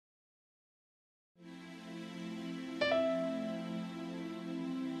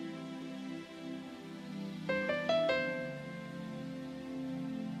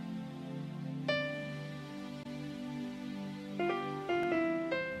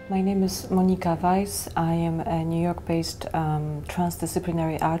My name is Monika Weiss. I am a New York-based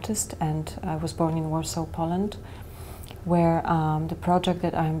transdisciplinary artist, and I was born in Warsaw, Poland, where the project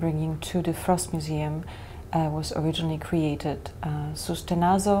that I'm bringing to the Frost Museum was originally created.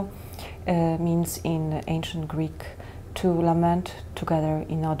 Sustenazo means in ancient Greek to lament together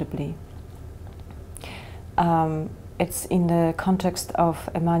inaudibly. It's in the context of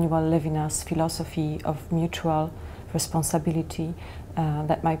Emmanuel Levinas's philosophy of mutual responsibility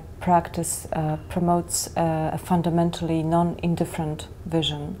that my practice promotes a fundamentally non-indifferent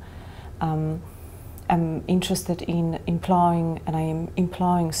vision. I'm interested in employing, and I am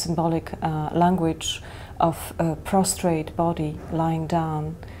employing symbolic language of a prostrate body lying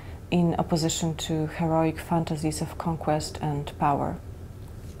down in opposition to heroic fantasies of conquest and power.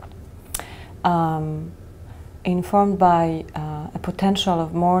 Informed by a potential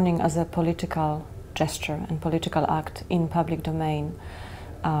of mourning as a political gesture and political act in public domain,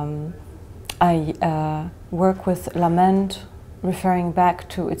 I work with lament, referring back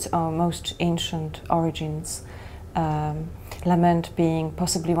to its most ancient origins, lament being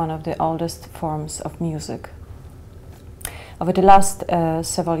possibly one of the oldest forms of music. Over the last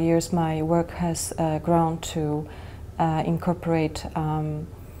several years, my work has grown to incorporate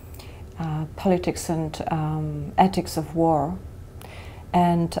politics and ethics of war,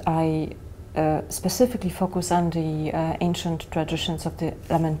 and I specifically focus on the ancient traditions of the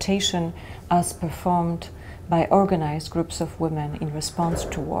lamentation as performed by organized groups of women in response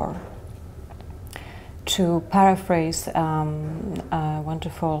to war. To paraphrase a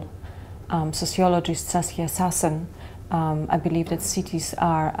wonderful sociologist Saskia Sassen, I believe that cities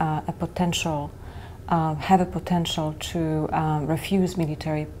are have a potential to refuse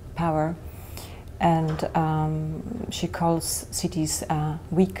military power, and she calls cities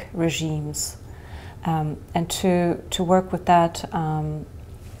weak regimes. And to work with that,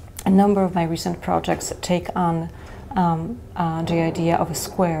 a number of my recent projects take on the idea of a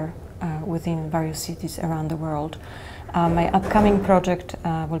square within various cities around the world. My upcoming project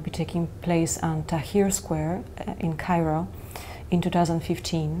will be taking place on Tahrir Square in Cairo in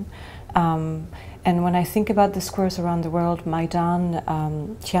 2015. And when I think about the squares around the world, Maidan,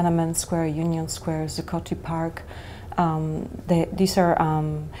 Tiananmen Square, Union Square, Zuccotti Park, these are,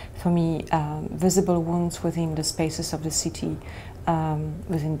 for me, visible wounds within the spaces of the city,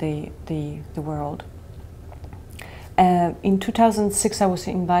 within the world. In 2006, I was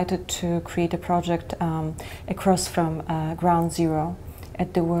invited to create a project across from Ground Zero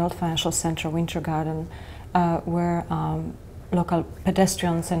at the World Financial Center Winter Garden, where local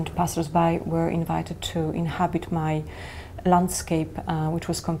pedestrians and passers-by were invited to inhabit my landscape, which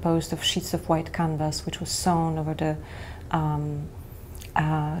was composed of sheets of white canvas, which was sewn over the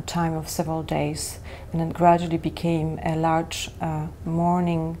time of several days, and then gradually became a large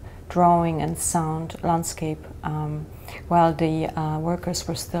morning drawing and sound landscape, while the workers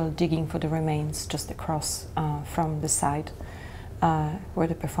were still digging for the remains just across from the site where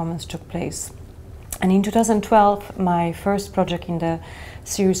the performance took place. And in 2012, my first project in the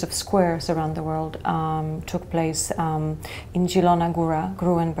series of squares around the world took place in Zielona Góra,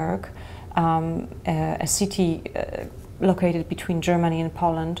 Gruenberg, a city located between Germany and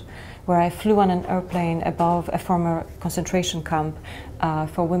Poland, where I flew on an airplane above a former concentration camp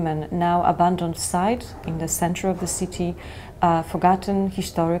for women, now abandoned site in the center of the city, forgotten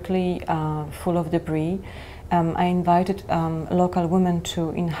historically, full of debris. I invited local women to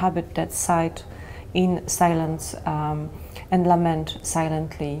inhabit that site in silence and lament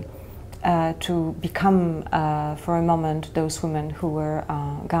silently, to become for a moment those women who were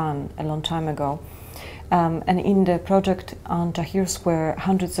gone a long time ago. And in the project on Tahrir Square,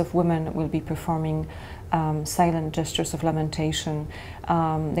 hundreds of women will be performing silent gestures of lamentation.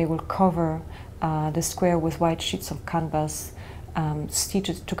 They will cover the square with white sheets of canvas, stitch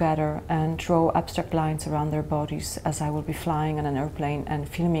it together and draw abstract lines around their bodies, as I will be flying on an airplane and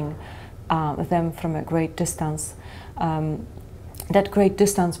filming them from a great distance. That great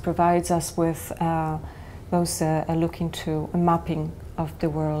distance provides us with both a look into a mapping of the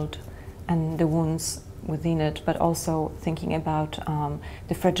world and the wounds within it, but also thinking about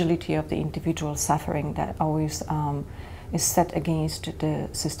the fragility of the individual suffering that always is set against the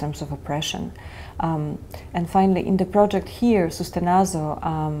systems of oppression. And finally, in the project here, Sustenazo,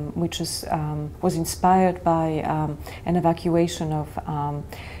 which was inspired by an evacuation of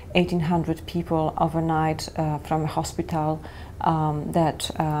 1,800 people overnight from a hospital that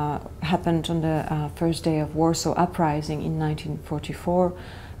happened on the first day of Warsaw Uprising in 1944.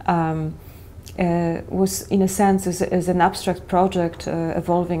 was, in a sense, is an abstract project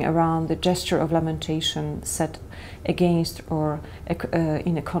evolving around the gesture of lamentation set against or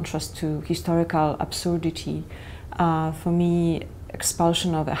in a contrast to historical absurdity. For me,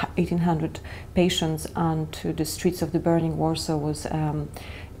 expulsion of 1,800 patients onto the streets of the burning Warsaw was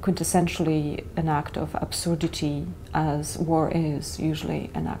quintessentially an act of absurdity, as war is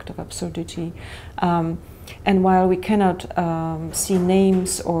usually an act of absurdity. And while we cannot see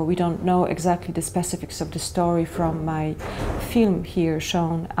names, or we don't know exactly the specifics of the story from my film here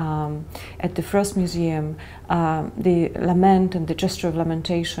shown at the Frost Museum, the lament and the gesture of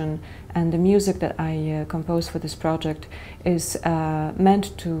lamentation and the music that I composed for this project is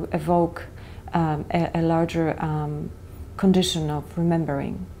meant to evoke a larger condition of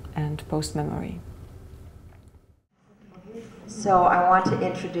remembering and post-memory. So I want to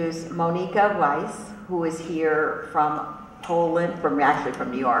introduce Monika Weiss, who is here from Poland, actually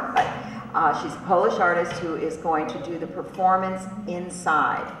from New York, but she's a Polish artist who is going to do the performance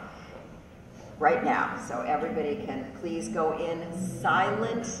inside right now. So everybody can please go in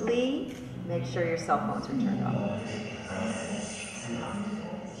silently. Make sure your cell phones are turned off.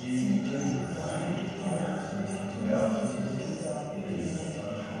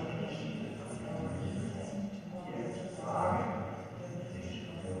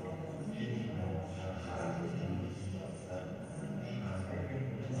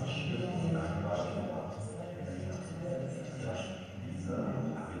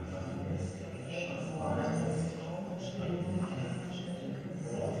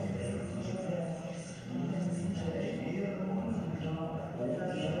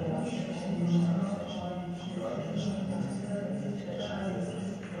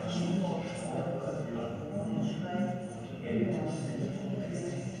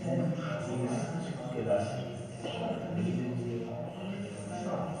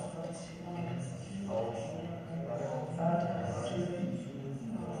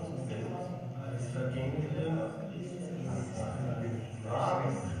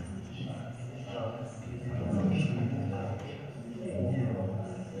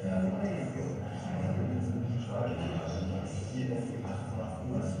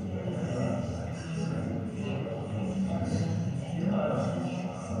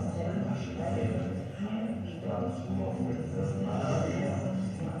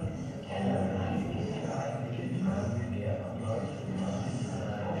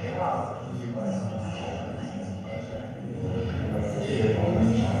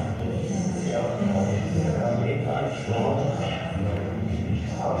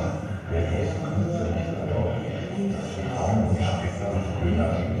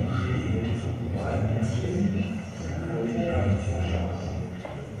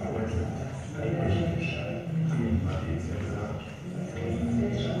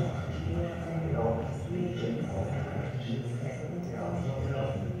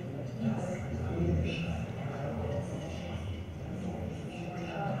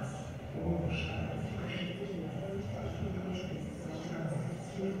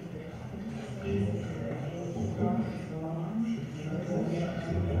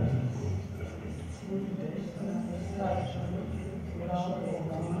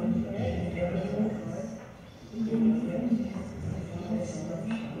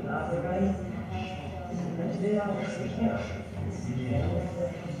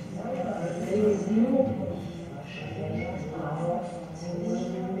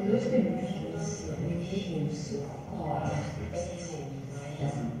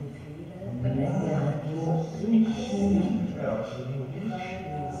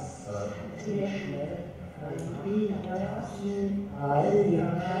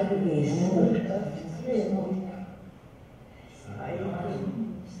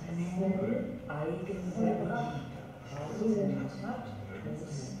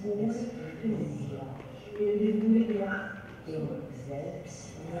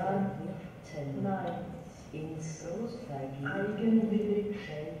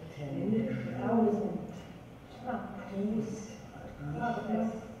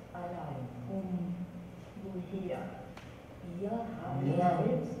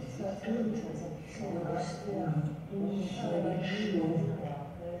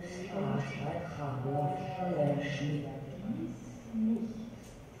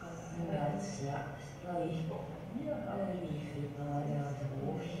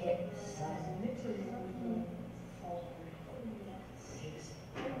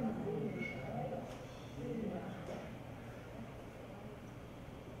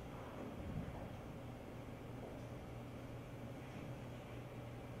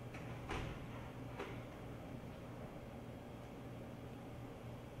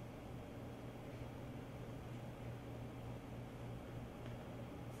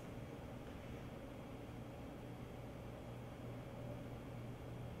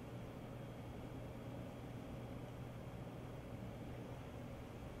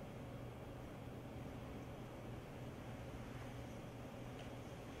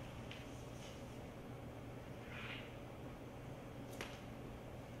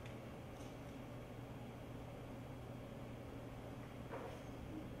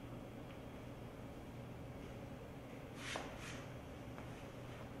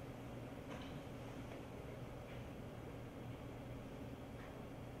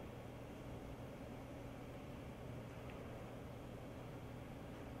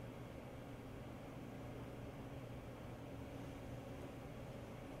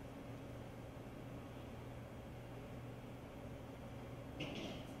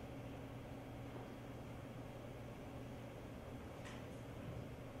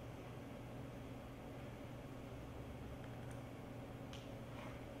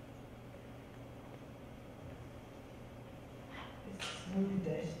 wohl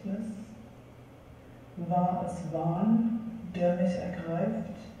Gedächtnis? War es Wahn, der mich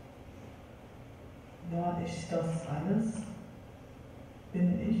ergreift? War ich das alles?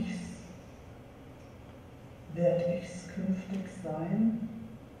 Bin ich's? Werd ich's künftig sein?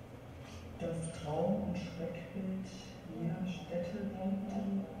 Das Traum- und Schreckbild jener Städte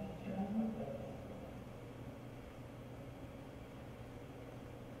wohnten?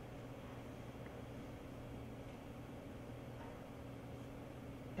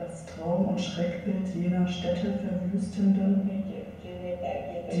 Das Traum- und Schreckbild jener Städte verwüstenden,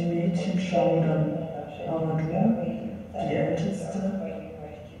 die Mädchen schaudern, aber du, die Älteste,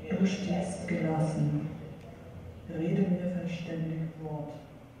 du stehst gelassen, rede mir verständig Wort.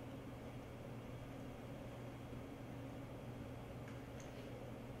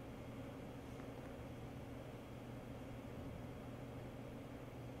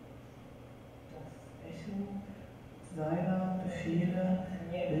 Das Echo seiner Befehle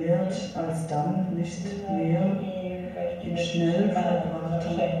lehrt alsdann nicht mehr in schnell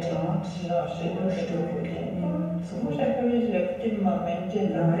vollbrachter Tat unstimmig ihn zurück.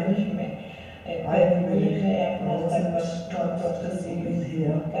 Nein, eigenwillig brausend tobt es um ihn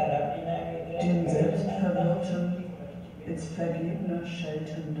her, den Selbstverwirrten ins Vergebene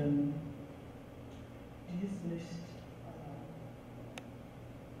Scheltenden. Dies nicht.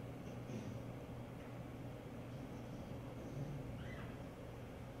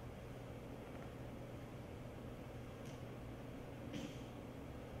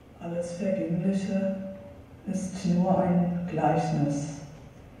 Alles Vergängliche ist nur ein Gleichnis.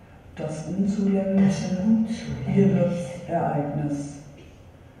 Das Unzulängliche, hier wird's Ereignis.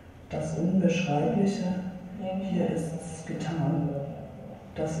 Das Unbeschreibliche, hier ist's getan.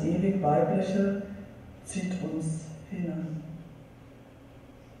 Das ewig Weibliche zieht uns hinein.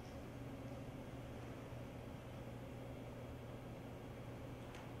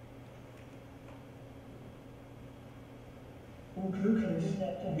 O glücklich,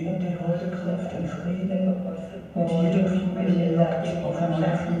 wen die holde Kraft in Frieden und jede Frühling lockt auf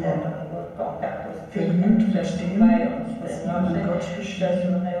neue Flur. Vergnügt mit dem, was ihm an Gott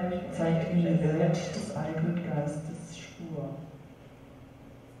beschieden, zeigt ihm die Welt des eigenen Geistes Spur.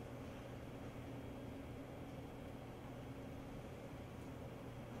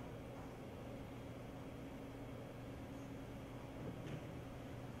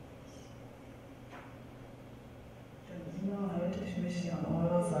 Immer halte ich mich an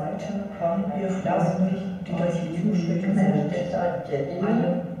eurer Seite, ihr Frauen, die das Leben schmecken seid.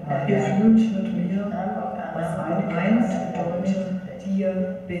 Ihr fühlt mit mir, was Einigkeit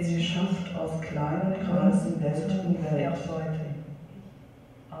bedeutet, sie schafft aus kleinen Kreisen Welt und Welt.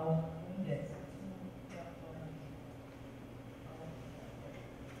 Auch jetzt.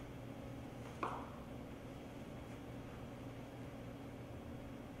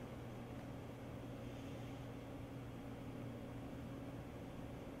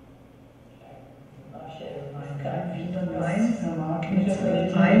 Eins vermag ihn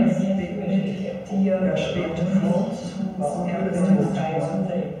zu eins mit dir, er schwebte fort zu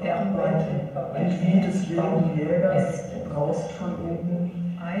Erweiterung, und wie des wilden Jägers braust von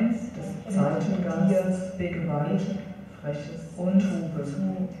oben eins des Zeitengeistes Gewalt, freches und Tube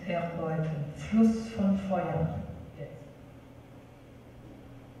zu erbeuten, Fluss von Feuer.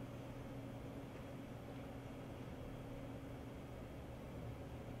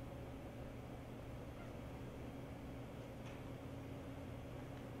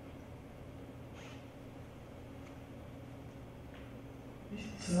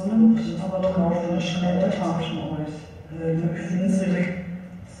 Sonne, aber draußen schnell taschen euch, gefühlselig,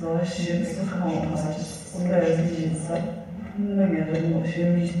 solche Verkauftes und Weltlieder, Menge, für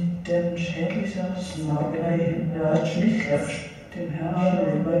mich denn schädlicher Schnabelei, nicht den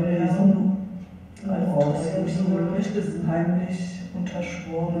Herrn bei Lesen, als so heimlich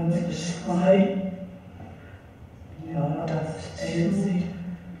unterschworenen Zwei. Ja, das sie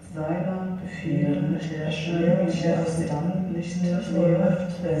seiner Befehle, der schnell mich erst dann nicht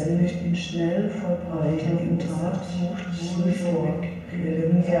läuft, wenn ich ihn schnell vollbreiten in Tat sucht, wohlfähig,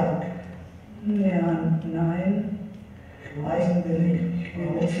 im Werk. Ja, nein, eigenwillig,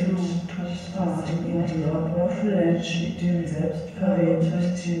 Fluss, Tat in dir, Fleisch, dem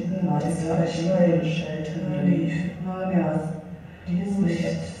selbstverräterten Meister, Schelten lief, ja, dies nicht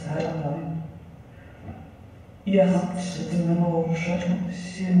sei allein. Ihr habt genau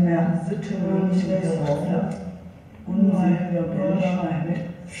viel mehr Sitten nicht mehr Raum, unheimlicher Bilder mit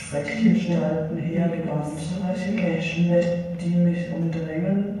Schreckgestalten hergewandt, die mich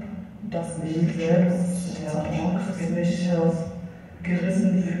umdrängen, das mich selbst der Angst mich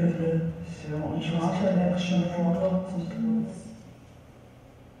gerissen fühle, und Vaterländischen Vorder zum Tod.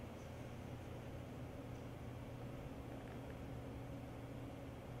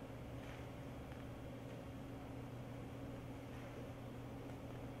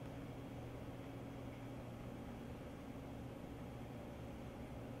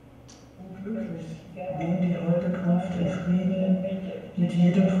 wen die holde Kunft in Frieden mit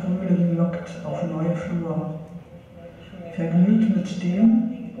jedem Frühling lockt auf neue Flur. Vergnügt mit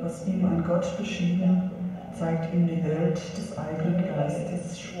dem, was ihm ein Gott beschieden, zeigt ihm die Welt des eigenen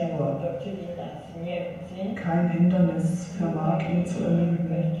Geistes Spur. Kein Hindernis vermag ihn zu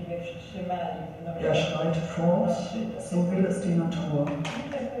ermüden. Er schreitet fort, so will es die Natur.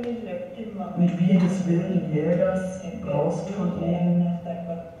 Und wie des wilden Jägers braust von oben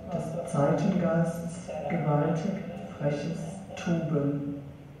des Zeitengeists gewaltig freches Toben.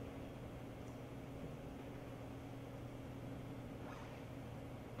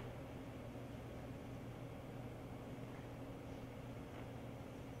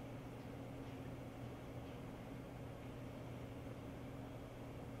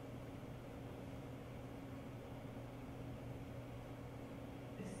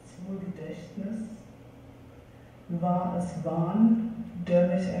 Gedächtnis? War es Wahn, der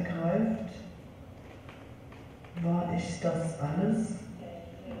mich ergreift? War ich das alles?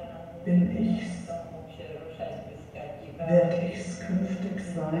 Bin ich's? Werd ich's künftig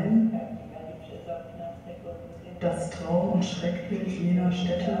sein? Das Traum- und Schreckbild jener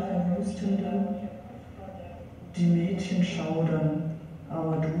Städte verwüstenden? Die Mädchen schaudern,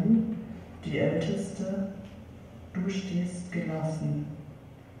 aber du, die Älteste, du stehst gelassen.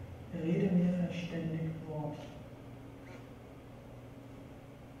 Rede mir verständig Wort.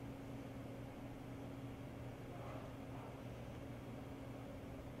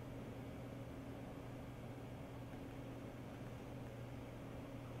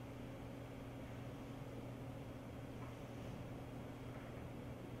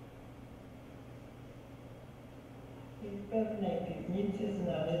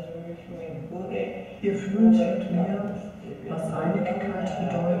 Ihr fühlt mit mir, was Einigkeit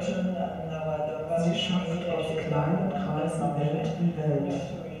bedeutet. Sie schafft aus kleinen Kreisen Welt in Welt.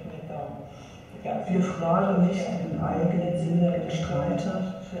 Wir fragen nicht in eigensinnigen Streite,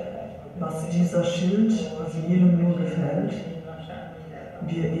 was dieser Schild, was jenem nur gefällt.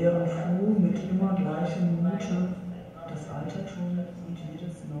 Wir ehren froh mit immer gleichem Mute das Altertum und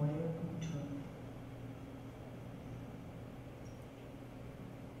jedes neue Gute.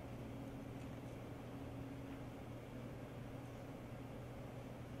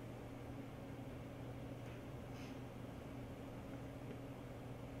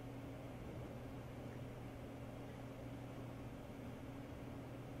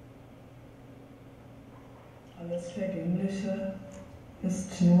 Alles Vergängliche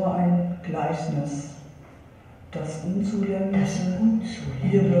ist nur ein Gleichnis. Das Unzulängliche,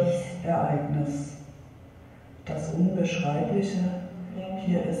 hier wird's Ereignis. Das Unbeschreibliche,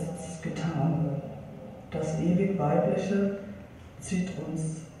 hier ist's getan. Das ewig Weibliche zieht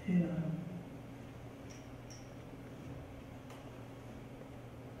uns hinein.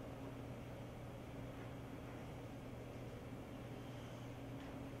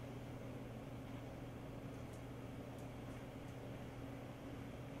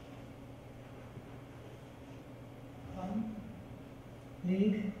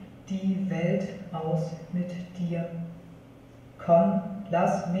 Leg die Welt aus mit dir. Komm,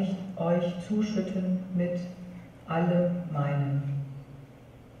 lass mich euch zuschütten mit allem meinen.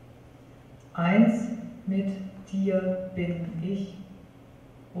 Eins mit dir bin ich,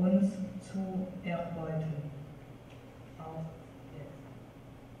 uns zu erbeuten. Auch jetzt.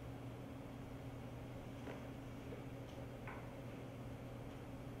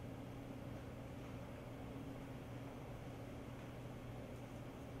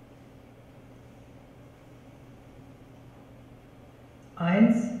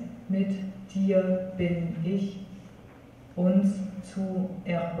 Eins mit dir bin ich, uns zu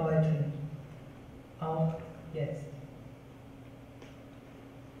erbeuten, auch jetzt.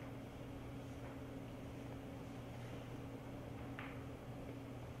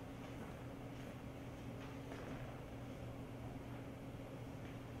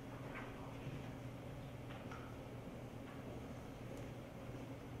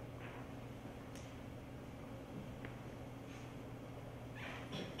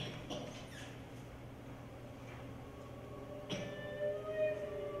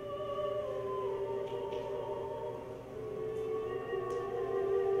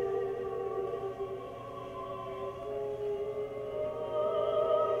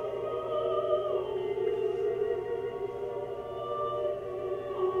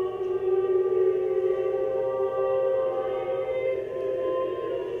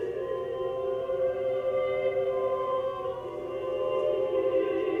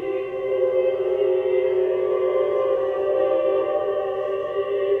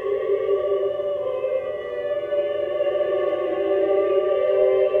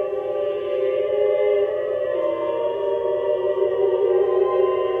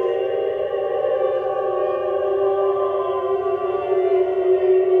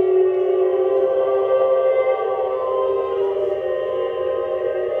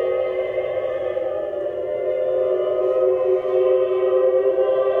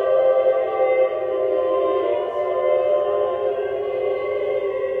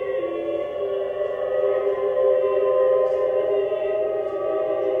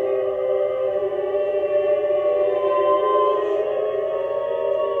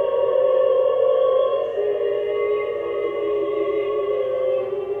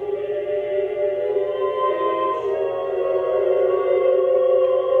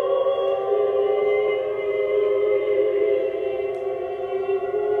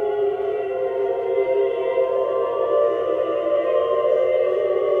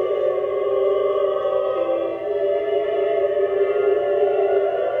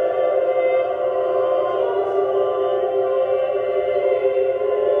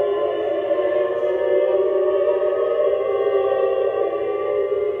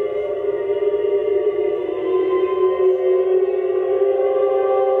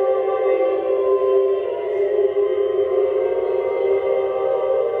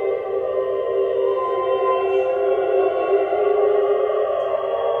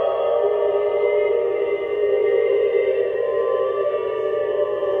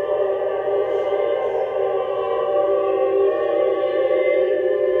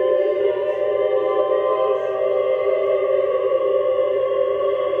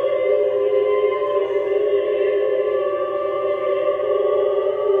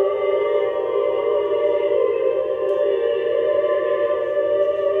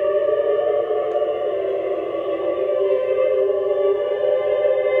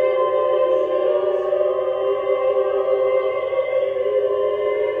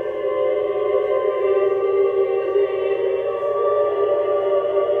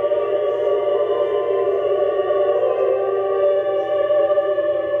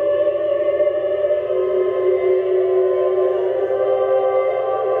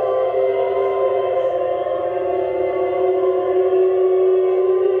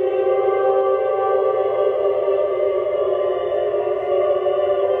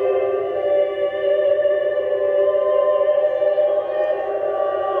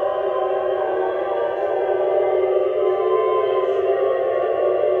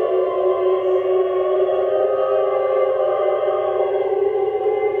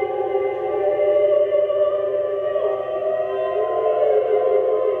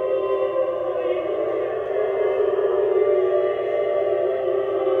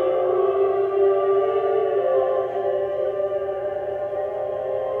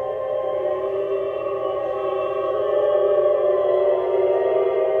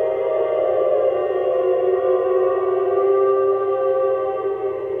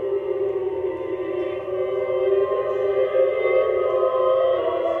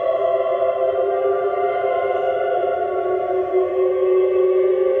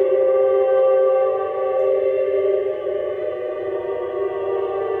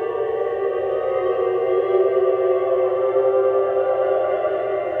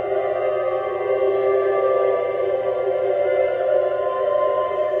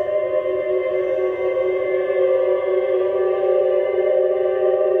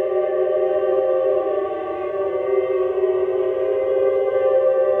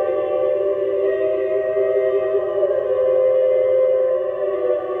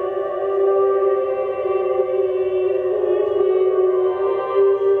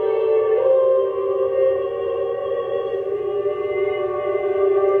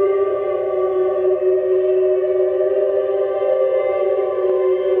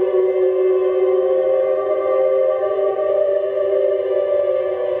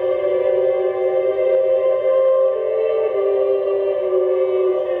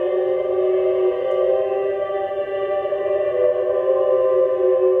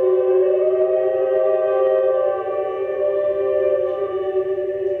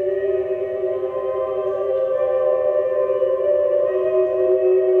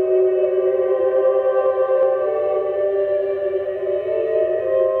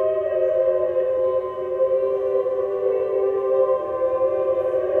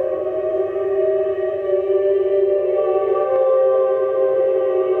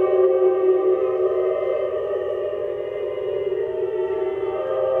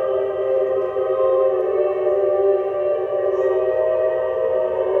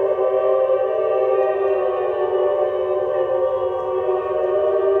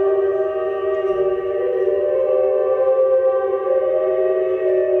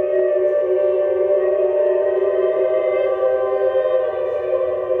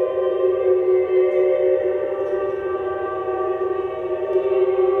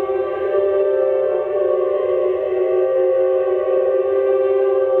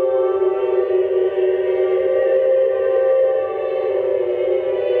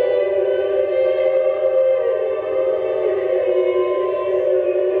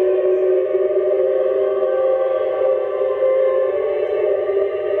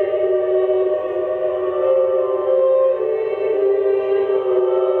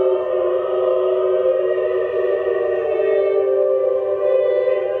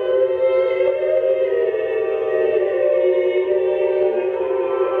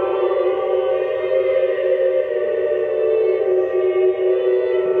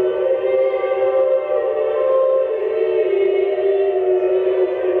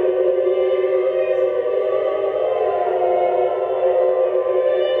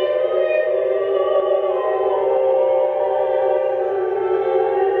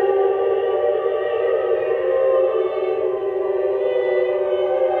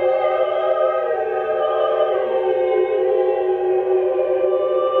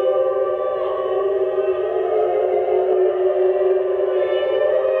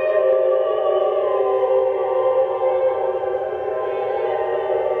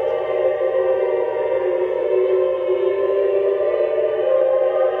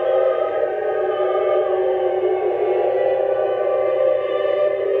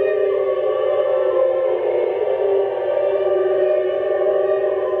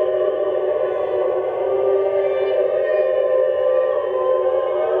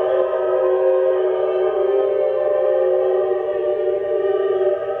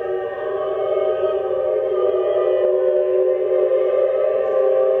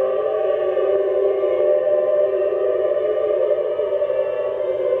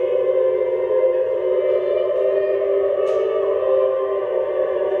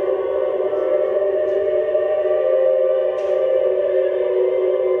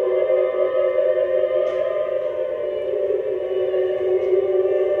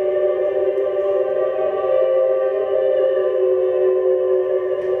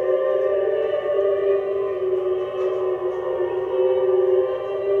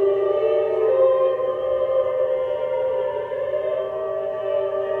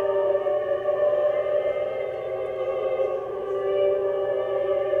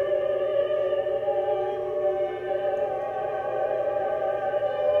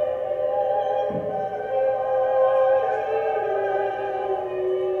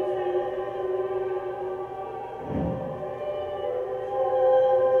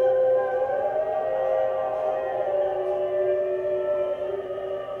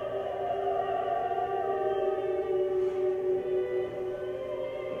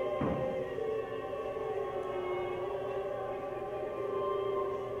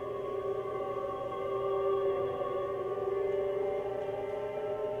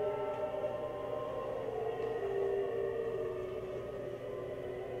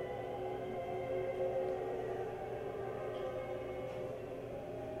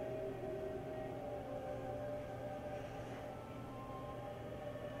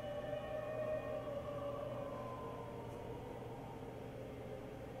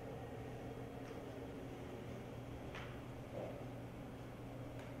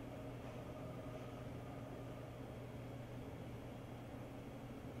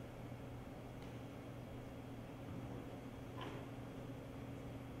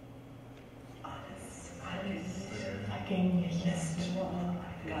 Vergängliches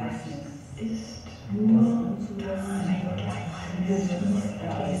ist nur das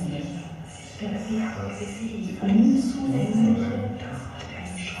Vergessensvergesslich, das unzuländige,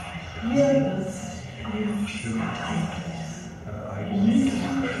 hier wird Ereignis,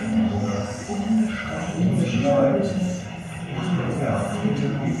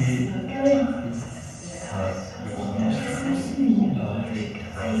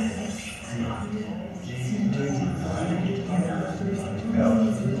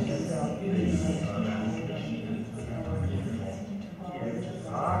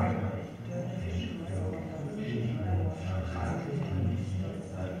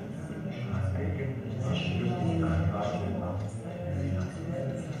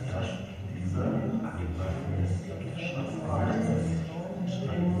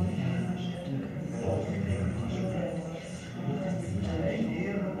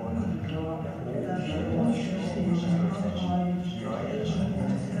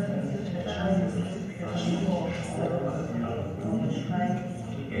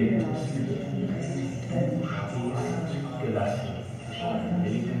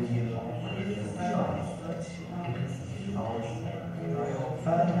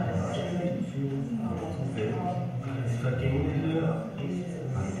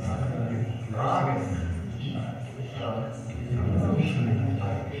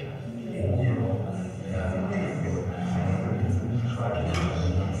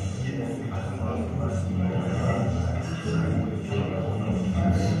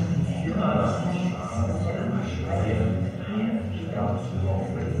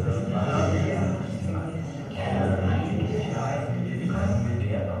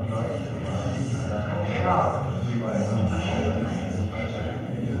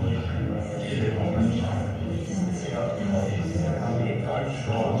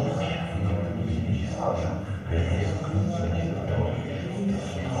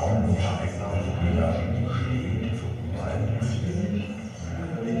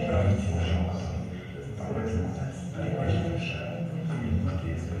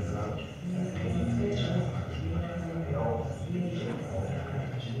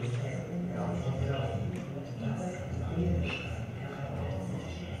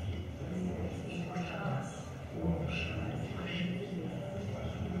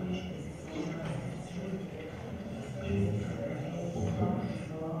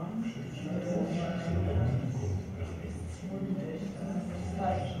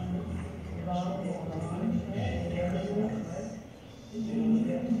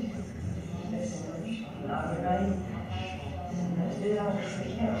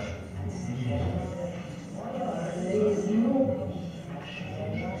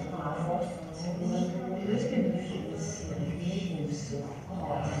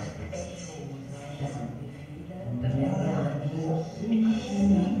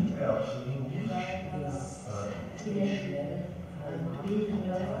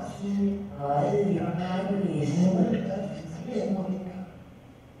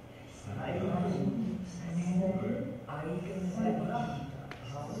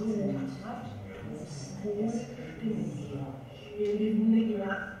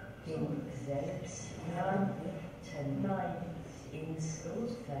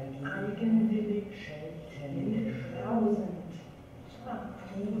 eigenwillig schelten, schnauzend,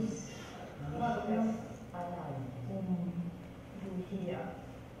 dies allein, du hier.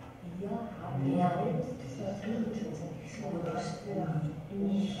 Ihr habt selbst vergütet, wurdest du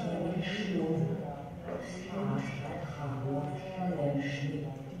nicht geschlungen, Schale schlägt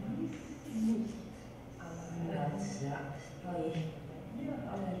dies nicht, als sagt euch, ihr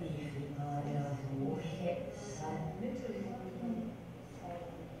alle liefen mal so schätzen,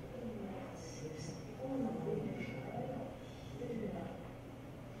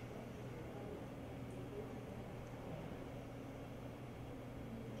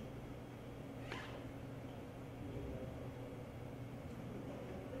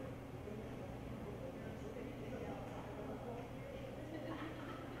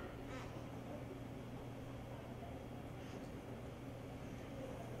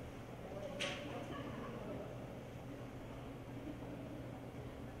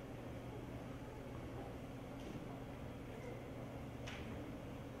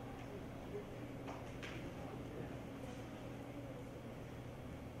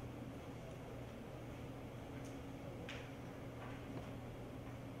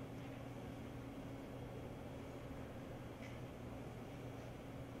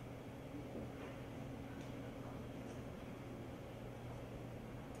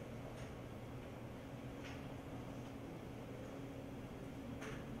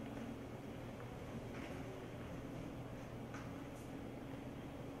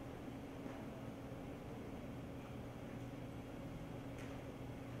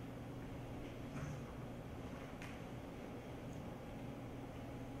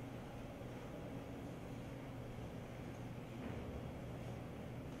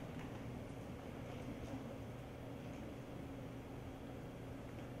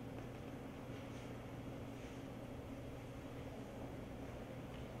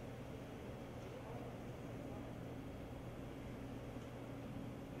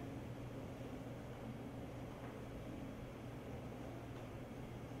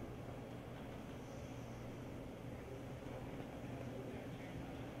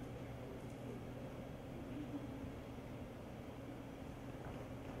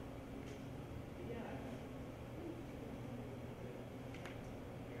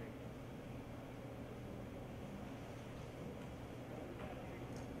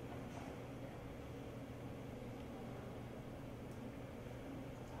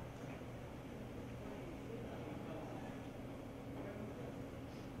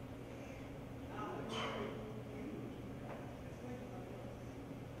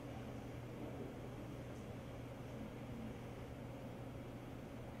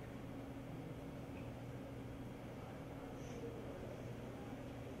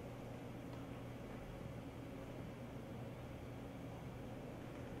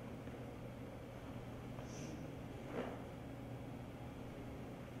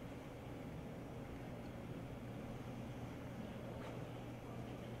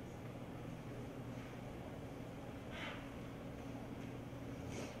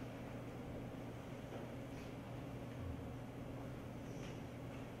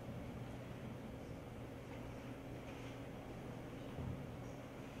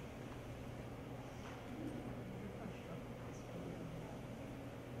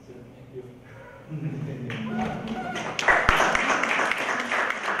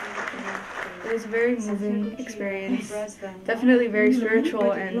 It was a very moving experience, definitely very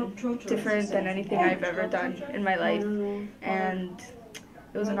spiritual and different than anything I've ever done in my life, and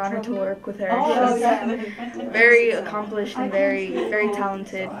it was an honor to work with her. She's very accomplished and very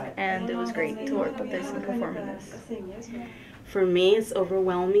talented, and it was great to work with this and perform in this. For me, it's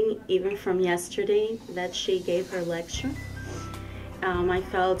overwhelming, even from yesterday that she gave her lecture. I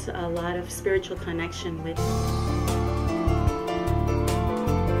felt a lot of spiritual connection with her.